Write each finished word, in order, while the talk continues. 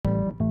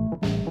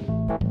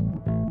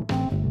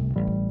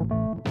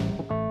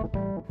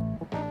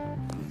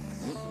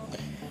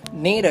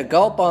Need a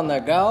gulp on the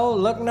go?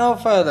 Look no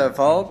further,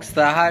 folks.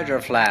 The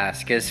Hydro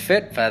Flask is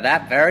fit for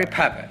that very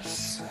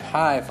purpose.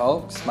 Hi,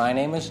 folks. My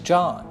name is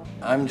John.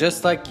 I'm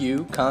just like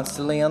you,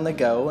 constantly on the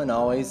go and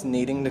always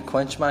needing to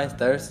quench my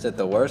thirst at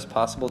the worst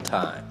possible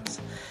times.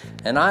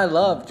 And I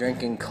love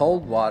drinking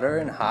cold water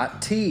and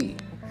hot tea.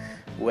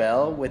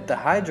 Well, with the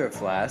Hydro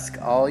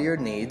Flask, all your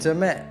needs are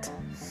met.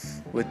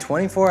 With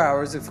 24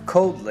 hours of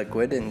cold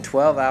liquid and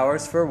 12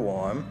 hours for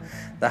warm,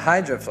 the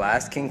Hydro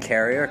Flask can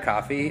carry your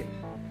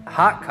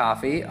hot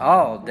coffee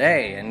all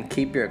day and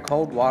keep your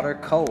cold water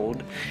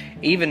cold,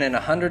 even in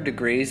 100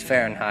 degrees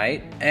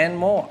Fahrenheit and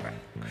more.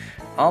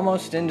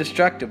 Almost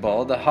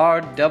indestructible, the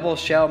hard double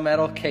shell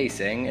metal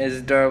casing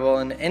is durable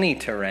in any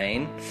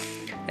terrain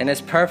and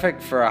is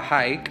perfect for a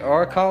hike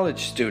or a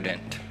college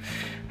student.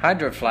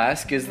 Hydro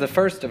Flask is the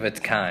first of its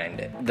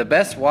kind, the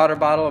best water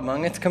bottle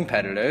among its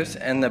competitors,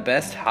 and the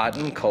best hot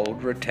and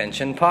cold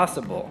retention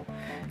possible.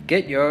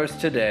 Get yours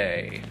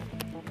today.